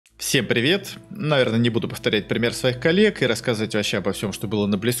Всем привет! Наверное, не буду повторять пример своих коллег и рассказывать вообще обо всем, что было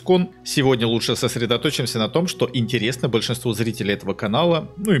на Blizzcon. Сегодня лучше сосредоточимся на том, что интересно большинству зрителей этого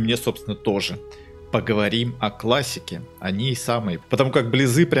канала, ну и мне, собственно, тоже. Поговорим о классике, о ней самой. Потому как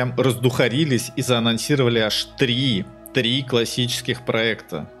Близы прям раздухарились и заанонсировали аж три классических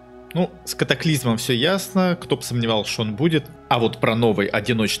проекта. Ну, с катаклизмом все ясно, кто бы сомневался, что он будет. А вот про новый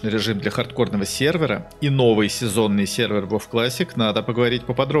одиночный режим для хардкорного сервера и новый сезонный сервер WoW Classic надо поговорить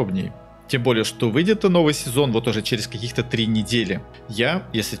поподробнее. Тем более, что выйдет новый сезон вот уже через каких-то 3 недели. Я,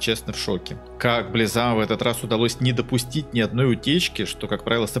 если честно, в шоке. Как Близам в этот раз удалось не допустить ни одной утечки, что, как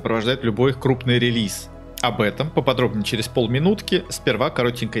правило, сопровождает любой их крупный релиз. Об этом поподробнее через полминутки. Сперва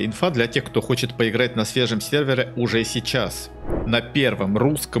коротенькая инфа для тех, кто хочет поиграть на свежем сервере уже сейчас. На первом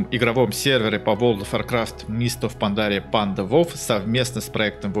русском игровом сервере по World of Warcraft Mist of Pandaria Panda WoW совместно с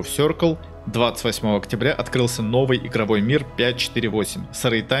проектом WoW Circle 28 октября открылся новый игровой мир 5.4.8 с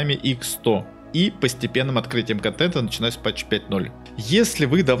рейтами X100 и постепенным открытием контента, начиная с патча 5.0. Если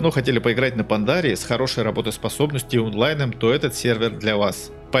вы давно хотели поиграть на Пандарии с хорошей работоспособностью и онлайном, то этот сервер для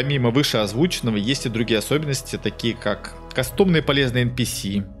вас. Помимо вышеозвученного, есть и другие особенности, такие как кастомные полезные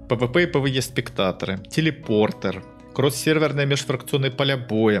NPC, PvP и PvE спектаторы, телепортер, кросс-серверные межфракционные поля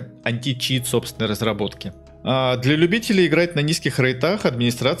боя, античит собственной разработки. А для любителей играть на низких рейтах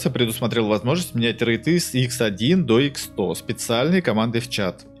администрация предусмотрела возможность менять рейты с X1 до X100 специальной командой в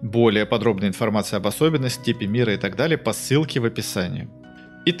чат. Более подробная информация об особенностях, типе мира и так далее по ссылке в описании.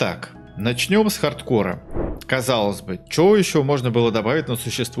 Итак, начнем с хардкора. Казалось бы, что еще можно было добавить на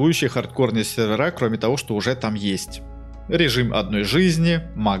существующие хардкорные сервера, кроме того, что уже там есть? Режим одной жизни,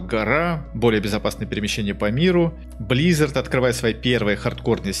 маг-гора, более безопасное перемещение по миру. Blizzard, открывая свои первые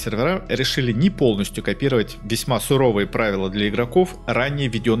хардкорные сервера, решили не полностью копировать весьма суровые правила для игроков, ранее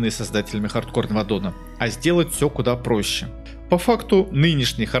введенные создателями хардкорного аддона, а сделать все куда проще. По факту,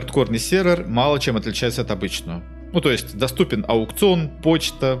 нынешний хардкорный сервер мало чем отличается от обычного. Ну то есть, доступен аукцион,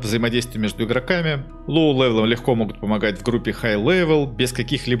 почта, взаимодействие между игроками, лоу-левелам легко могут помогать в группе high-level, без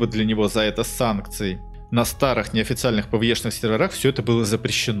каких-либо для него за это санкций. На старых неофициальных PvE-шных серверах все это было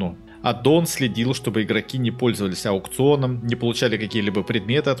запрещено. Аддон следил, чтобы игроки не пользовались аукционом, не получали какие-либо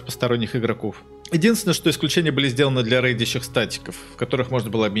предметы от посторонних игроков. Единственное, что исключения были сделаны для рейдящих статиков, в которых можно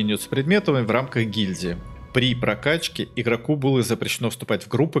было обмениваться предметами в рамках гильдии. При прокачке игроку было запрещено вступать в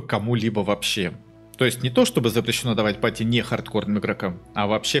группы кому-либо вообще. То есть не то, чтобы запрещено давать пати не хардкорным игрокам, а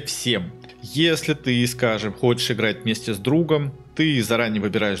вообще всем. Если ты, скажем, хочешь играть вместе с другом, ты заранее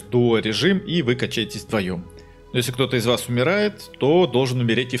выбираешь дуо-режим и вы качаетесь вдвоем. Но если кто-то из вас умирает, то должен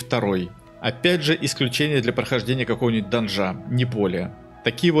умереть и второй. Опять же, исключение для прохождения какого-нибудь данжа, не более.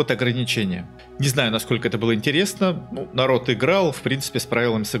 Такие вот ограничения. Не знаю, насколько это было интересно, народ играл, в принципе с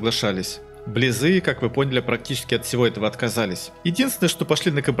правилами соглашались. Близы, как вы поняли, практически от всего этого отказались. Единственное, что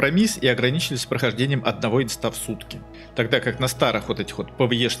пошли на компромисс и ограничились прохождением одного инста в сутки. Тогда как на старых вот этих вот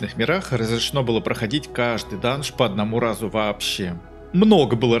PvE-шных мирах разрешено было проходить каждый данж по одному разу вообще.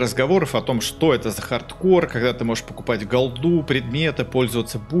 Много было разговоров о том, что это за хардкор, когда ты можешь покупать голду, предметы,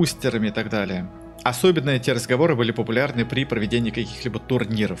 пользоваться бустерами и так далее. Особенно эти разговоры были популярны при проведении каких-либо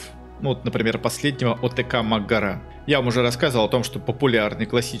турниров. Ну вот, например, последнего ОТК Мак-гора. Я вам уже рассказывал о том, что популярный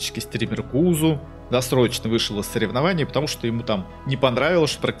классический стример Кузу досрочно вышел из соревнований, потому что ему там не понравилось,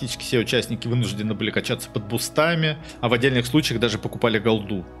 что практически все участники вынуждены были качаться под бустами, а в отдельных случаях даже покупали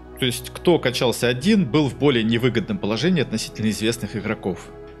голду. То есть, кто качался один, был в более невыгодном положении относительно известных игроков.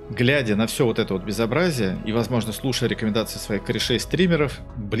 Глядя на все вот это вот безобразие и, возможно, слушая рекомендации своих корешей-стримеров,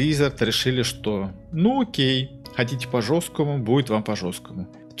 Blizzard решили, что ну окей, хотите по-жесткому, будет вам по-жесткому.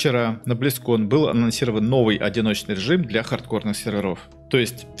 Вчера на Blizzcon был анонсирован новый одиночный режим для хардкорных серверов. То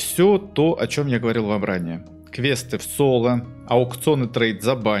есть все то, о чем я говорил вам ранее. Квесты в соло, аукционный трейд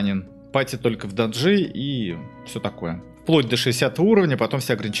забанен, пати только в данжи и все такое. Вплоть до 60 уровня, потом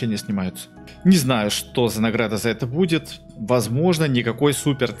все ограничения снимаются. Не знаю, что за награда за это будет. Возможно, никакой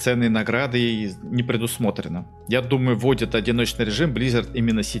супер ценной награды и не предусмотрено. Я думаю, вводят одиночный режим Blizzard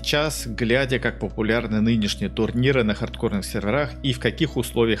именно сейчас, глядя, как популярны нынешние турниры на хардкорных серверах и в каких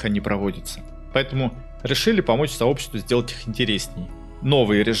условиях они проводятся. Поэтому решили помочь сообществу сделать их интересней.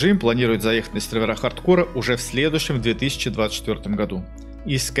 Новый режим планирует заехать на сервера хардкора уже в следующем 2024 году.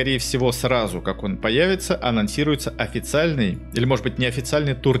 И, скорее всего, сразу, как он появится, анонсируется официальный, или может быть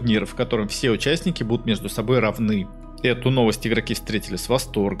неофициальный турнир, в котором все участники будут между собой равны. Эту новость игроки встретили с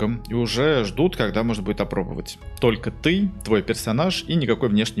восторгом и уже ждут, когда можно будет опробовать. Только ты, твой персонаж и никакой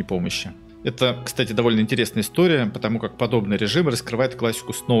внешней помощи. Это, кстати, довольно интересная история, потому как подобный режим раскрывает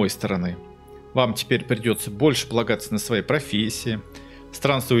классику с новой стороны. Вам теперь придется больше полагаться на свои профессии,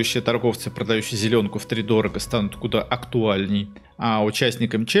 Странствующие торговцы, продающие зеленку втридорого, станут куда актуальней, а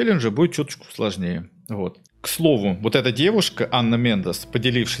участникам челленджа будет чуточку сложнее. Вот. К слову, вот эта девушка, Анна Мендес,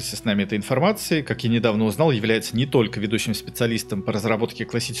 поделившаяся с нами этой информацией, как я недавно узнал, является не только ведущим специалистом по разработке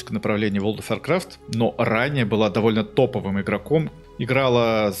классического направления World of Warcraft, но ранее была довольно топовым игроком,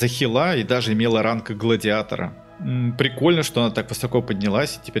 играла за хила и даже имела ранг гладиатора. Прикольно, что она так высоко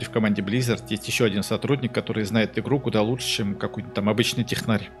поднялась, и теперь в команде Blizzard есть еще один сотрудник, который знает игру куда лучше, чем какой-нибудь там обычный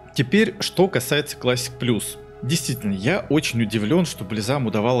технарь. Теперь, что касается Classic Plus. Действительно, я очень удивлен, что Близам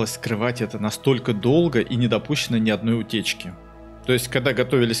удавалось скрывать это настолько долго и не допущено ни одной утечки. То есть, когда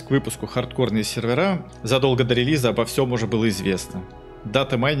готовились к выпуску хардкорные сервера, задолго до релиза обо всем уже было известно.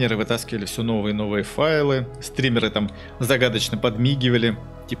 Дата-майнеры вытаскивали все новые и новые файлы, стримеры там загадочно подмигивали.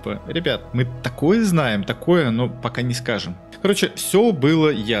 Типа, ребят, мы такое знаем, такое, но пока не скажем. Короче, все было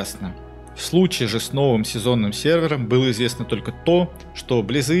ясно. В случае же с новым сезонным сервером было известно только то, что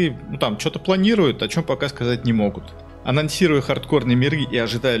Близы, там что-то планируют, о чем пока сказать не могут. Анонсируя хардкорные миры и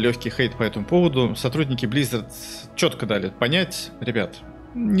ожидая легкий хейт по этому поводу, сотрудники Blizzard четко дали понять: ребят,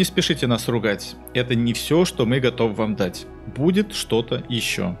 не спешите нас ругать, это не все, что мы готовы вам дать. Будет что-то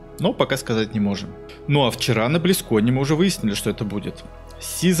еще, но пока сказать не можем. Ну а вчера на Blizzcon мы уже выяснили, что это будет.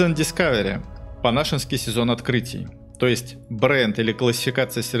 Season Discovery, по-нашенски сезон открытий. То есть бренд или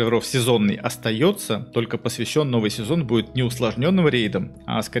классификация серверов сезонный остается, только посвящен новый сезон будет не усложненным рейдом,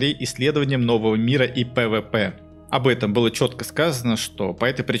 а скорее исследованием нового мира и PvP. Об этом было четко сказано, что по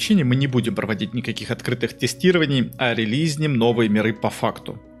этой причине мы не будем проводить никаких открытых тестирований, а релизнем новые миры по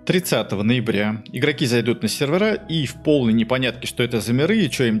факту. 30 ноября игроки зайдут на сервера и в полной непонятке, что это за миры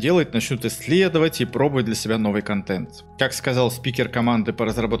и что им делать, начнут исследовать и пробовать для себя новый контент. Как сказал спикер команды по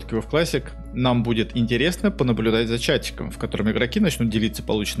разработке WoW Classic, нам будет интересно понаблюдать за чатиком, в котором игроки начнут делиться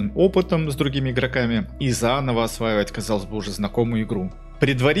полученным опытом с другими игроками и заново осваивать, казалось бы, уже знакомую игру.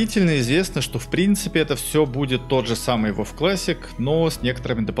 Предварительно известно, что в принципе это все будет тот же самый WoW Classic, но с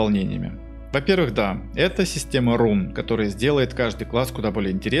некоторыми дополнениями. Во-первых, да, это система рун, которая сделает каждый класс куда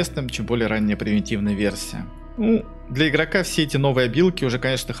более интересным, чем более ранняя примитивная версия. Для игрока все эти новые обилки уже,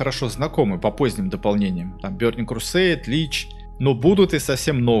 конечно, хорошо знакомы по поздним дополнениям. Там Burning Crusade, Lich, но будут и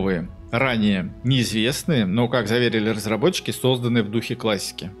совсем новые, ранее неизвестные, но, как заверили разработчики, созданные в духе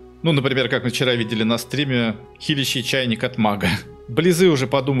классики. Например, как мы вчера видели на стриме, хилящий чайник от мага. Близы уже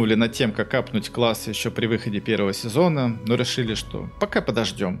подумали над тем, как апнуть классы еще при выходе первого сезона, но решили, что пока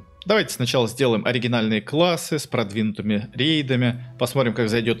подождем. Давайте сначала сделаем оригинальные классы с продвинутыми рейдами, посмотрим, как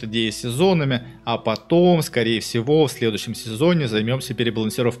зайдет идея с сезонами, а потом, скорее всего, в следующем сезоне займемся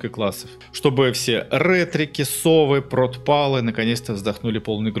перебалансировкой классов, чтобы все ретрики, совы, протпалы наконец-то вздохнули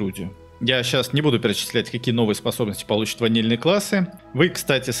полной грудью. Я сейчас не буду перечислять, какие новые способности получат ванильные классы. Вы,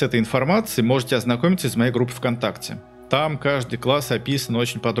 кстати, с этой информацией можете ознакомиться из моей группы ВКонтакте. Там каждый класс описан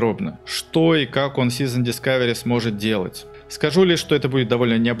очень подробно, что и как он в Season Discovery сможет делать. Скажу лишь, что это будет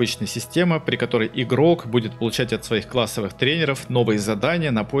довольно необычная система, при которой игрок будет получать от своих классовых тренеров новые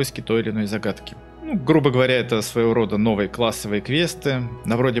задания на поиски той или иной загадки. Грубо говоря, это своего рода новые классовые квесты,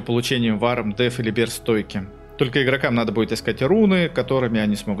 на вроде получения варом, деф или берстойки. Только игрокам надо будет искать руны, которыми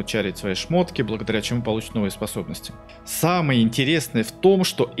они смогут чарить свои шмотки, благодаря чему получат новые способности. Самое интересное в том,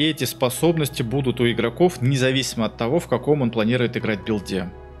 что эти способности будут у игроков независимо от того, в каком он планирует играть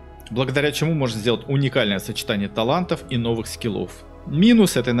билде. Благодаря чему можно сделать уникальное сочетание талантов и новых скиллов.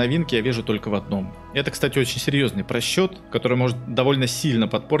 Минус этой новинки я вижу только в одном. Это, кстати, очень серьезный просчет, который может довольно сильно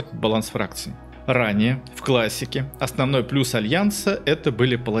подпортить баланс фракций. Ранее, в классике, основной плюс Альянса это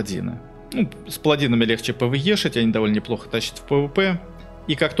были паладины. С паладинами легче PvE-шить, они довольно неплохо тащат в PvP.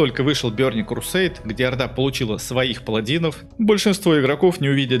 И как только вышел Burning Crusade, где Орда получила своих паладинов, большинство игроков, не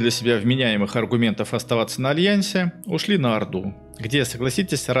увидя для себя вменяемых аргументов оставаться на Альянсе, ушли на Орду, где,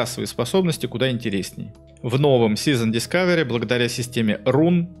 согласитесь, расовые способности куда интересней. В новом Season Discovery, благодаря системе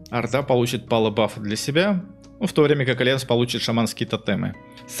рун, Орда получит пало-бафы для себя, в то время как Альянс получит шаманские тотемы.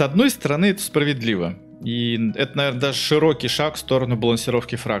 С одной стороны, это справедливо, и это, наверное, даже широкий шаг в сторону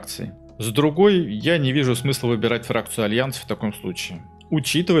балансировки фракций. С другой, я не вижу смысла выбирать фракцию Альянс в таком случае,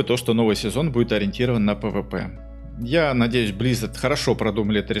 учитывая то, что новый сезон будет ориентирован на PvP. Я надеюсь, Blizzard хорошо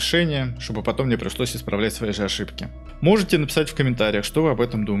продумали это решение, чтобы потом не пришлось исправлять свои же ошибки. Можете написать в комментариях, что вы об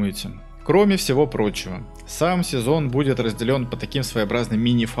этом думаете. Кроме всего прочего, сам сезон будет разделен по таким своеобразным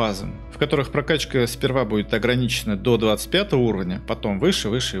мини-фазам, в которых прокачка сперва будет ограничена до 25 уровня, потом выше,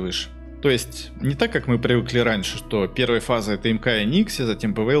 выше и выше. То есть, не так, как мы привыкли раньше, что первая фаза это МК и Никси,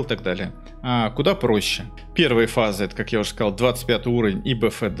 затем ПВЛ и так далее, а куда проще. Первая фаза это, как я уже сказал, 25 уровень и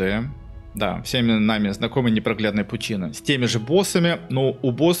БФД. Да, всеми нами знакомая непроглядная пучина. С теми же боссами, но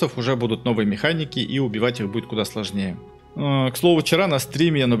у боссов уже будут новые механики и убивать их будет куда сложнее. К слову, вчера на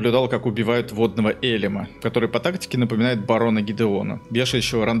стриме я наблюдал, как убивают водного Элема, который по тактике напоминает барона Гидеона,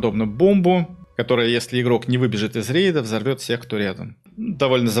 вешающего рандомно бомбу, которая, если игрок не выбежит из рейда, взорвет всех, кто рядом.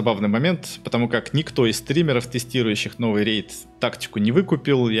 Довольно забавный момент, потому как никто из стримеров, тестирующих новый рейд, тактику не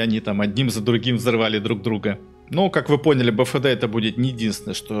выкупил, и они там одним за другим взрывали друг друга. Но, как вы поняли, БФД это будет не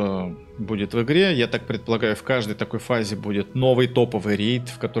единственное, что будет в игре. Я так предполагаю, в каждой такой фазе будет новый топовый рейд,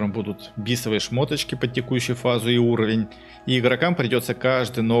 в котором будут бисовые шмоточки под текущую фазу и уровень. И игрокам придется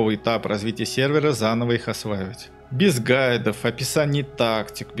каждый новый этап развития сервера заново их осваивать. Без гайдов, описаний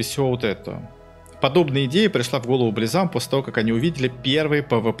тактик, без всего вот этого. Подобная идея пришла в голову Близзам после того, как они увидели первый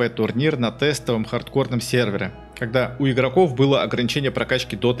PvP-турнир на тестовом хардкорном сервере, когда у игроков было ограничение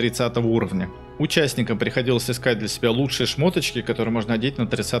прокачки до 30 уровня. Участникам приходилось искать для себя лучшие шмоточки, которые можно одеть на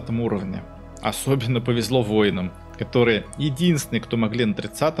 30 уровне. Особенно повезло воинам, которые единственные, кто могли на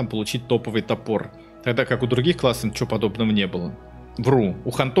 30-м получить топовый топор, тогда как у других классов ничего подобного не было. Вру, у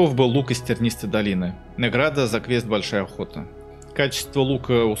хантов был лук из тернистой долины. Награда за квест «Большая охота». Качество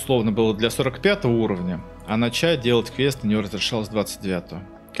лука условно было для 45 уровня, а начать делать квест не разрешалось 29.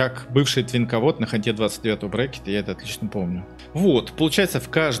 Как бывший твинковод на ханте 29 брекета, я это отлично помню. Вот, получается, в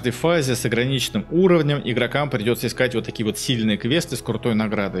каждой фазе с ограниченным уровнем игрокам придется искать вот такие вот сильные квесты с крутой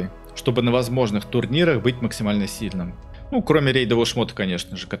наградой, чтобы на возможных турнирах быть максимально сильным. Ну, кроме рейдового шмота,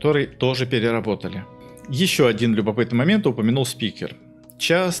 конечно же, который тоже переработали. Еще один любопытный момент упомянул спикер.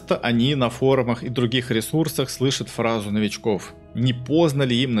 Часто они на форумах и других ресурсах слышат фразу новичков: не поздно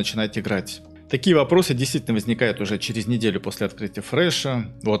ли им начинать играть? Такие вопросы действительно возникают уже через неделю после открытия фреша.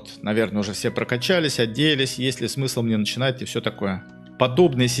 Вот, наверное, уже все прокачались, оделись, есть ли смысл мне начинать и все такое.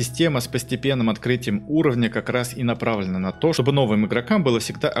 Подобная система с постепенным открытием уровня как раз и направлена на то, чтобы новым игрокам было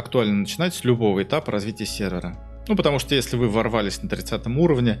всегда актуально начинать с любого этапа развития сервера. Ну, потому что если вы ворвались на 30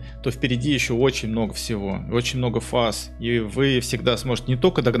 уровне, то впереди еще очень много всего, очень много фаз, и вы всегда сможете не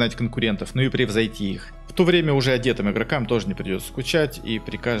только догнать конкурентов, но и превзойти их. В то время уже одетым игрокам тоже не придется скучать, и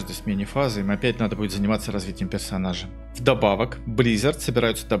при каждой смене фазы им опять надо будет заниматься развитием персонажа. Вдобавок, Blizzard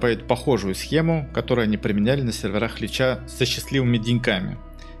собираются добавить похожую схему, которую они применяли на серверах Лича со счастливыми деньками,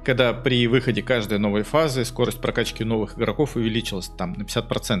 когда при выходе каждой новой фазы скорость прокачки новых игроков увеличилась там на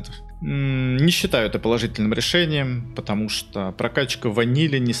 50%. Не считаю это положительным решением, потому что прокачка в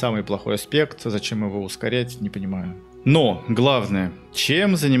ваниле не самый плохой аспект, зачем его ускорять, не понимаю. Но главное,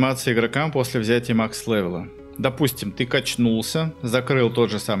 чем заниматься игрокам после взятия макс-левела? Допустим, ты качнулся, закрыл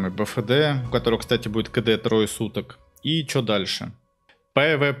тот же самый БФД, у которого, кстати, будет КД трое суток, и что дальше?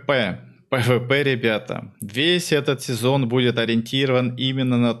 ПВП. ПВП, ребята. Весь этот сезон будет ориентирован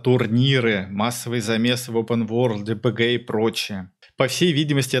именно на турниры, массовые замесы в Open World, БГ и прочее. По всей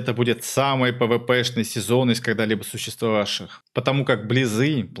видимости, это будет самый ПВПшный сезон из когда-либо существовавших. Потому как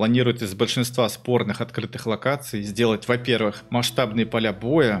Близзы планируют из большинства спорных открытых локаций сделать, во-первых, масштабные поля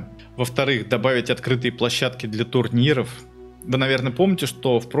боя, во-вторых, добавить открытые площадки для турниров. Вы, наверное, помните,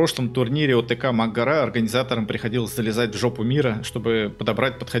 что в прошлом турнире ОТК Макгара организаторам приходилось залезать в жопу мира, чтобы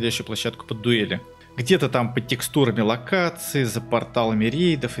подобрать подходящую площадку под дуэли. Где-то там под текстурами локаций, за порталами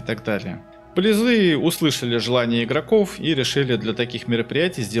рейдов и так далее. Близзы услышали желание игроков и решили для таких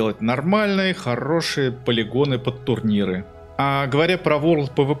мероприятий сделать нормальные, хорошие полигоны под турниры. А говоря про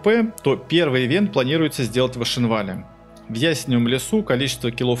World PvP, то первый ивент планируется сделать в Ашенвале. В Ясеневом лесу количество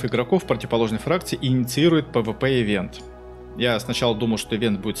киллов игроков противоположной фракции инициирует PvP-ивент. Я сначала думал, что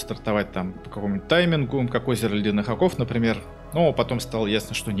ивент будет стартовать там по какому-нибудь таймингу, как озеро ледяных оков, например, но потом стало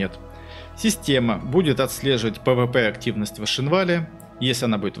ясно, что нет. Система будет отслеживать PvP-активность в Ашенвале. Если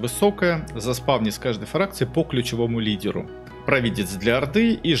она будет высокая, заспавнит с каждой фракции по ключевому лидеру. Провидец для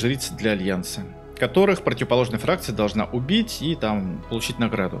Орды и жрица для Альянса, которых противоположная фракция должна убить и там получить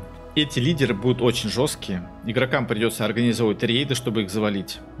награду. Эти лидеры будут очень жесткие, игрокам придется организовывать рейды, чтобы их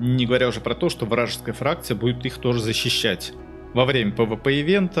завалить. Не говоря уже про то, что вражеская фракция будет их тоже защищать. Во время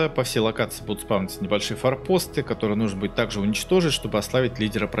PvP-ивента по всей локации будут спавниться небольшие форпосты, которые нужно будет также уничтожить, чтобы ослабить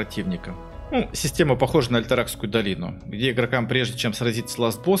лидера противника. Система похожа на Альтеракскую долину, где игрокам, прежде чем сразиться с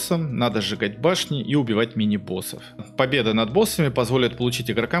ласт-боссом, надо сжигать башни и убивать мини-боссов. Победа над боссами позволит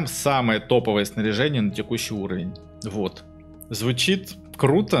получить игрокам самое топовое снаряжение на текущий уровень. Вот. Звучит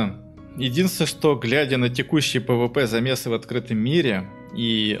круто. Единственное, что, глядя на текущие PvP замесы в открытом мире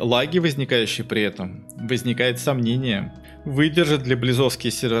и лаги, возникающие при этом, возникает сомнение, выдержат ли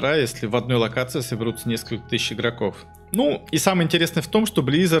близзовские сервера, если в одной локации соберутся несколько тысяч игроков. Ну, и самое интересное в том, что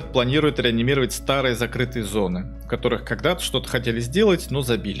Blizzard планирует реанимировать старые закрытые зоны, в которых когда-то что-то хотели сделать, но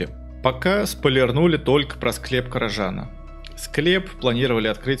забили. Пока спойлернули только про склеп Каражана. Склеп планировали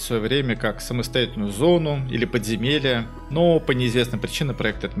открыть в свое время как самостоятельную зону или подземелье, но по неизвестным причинам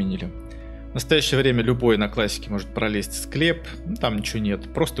проект отменили. В настоящее время любой на классике может пролезть в склеп, там ничего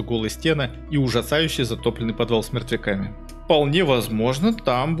нет, просто голые стены и ужасающий затопленный подвал с мертвяками. Вполне возможно,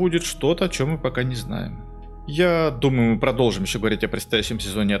 там будет что-то, о чем мы пока не знаем. Я думаю, мы продолжим еще говорить о предстоящем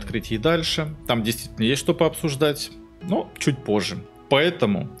сезоне открытий и дальше. Там действительно есть что пообсуждать, но чуть позже.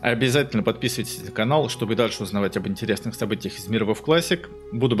 Поэтому обязательно подписывайтесь на канал, чтобы дальше узнавать об интересных событиях из мира WoW Classic.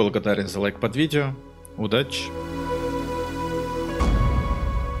 Буду благодарен за лайк под видео. Удачи!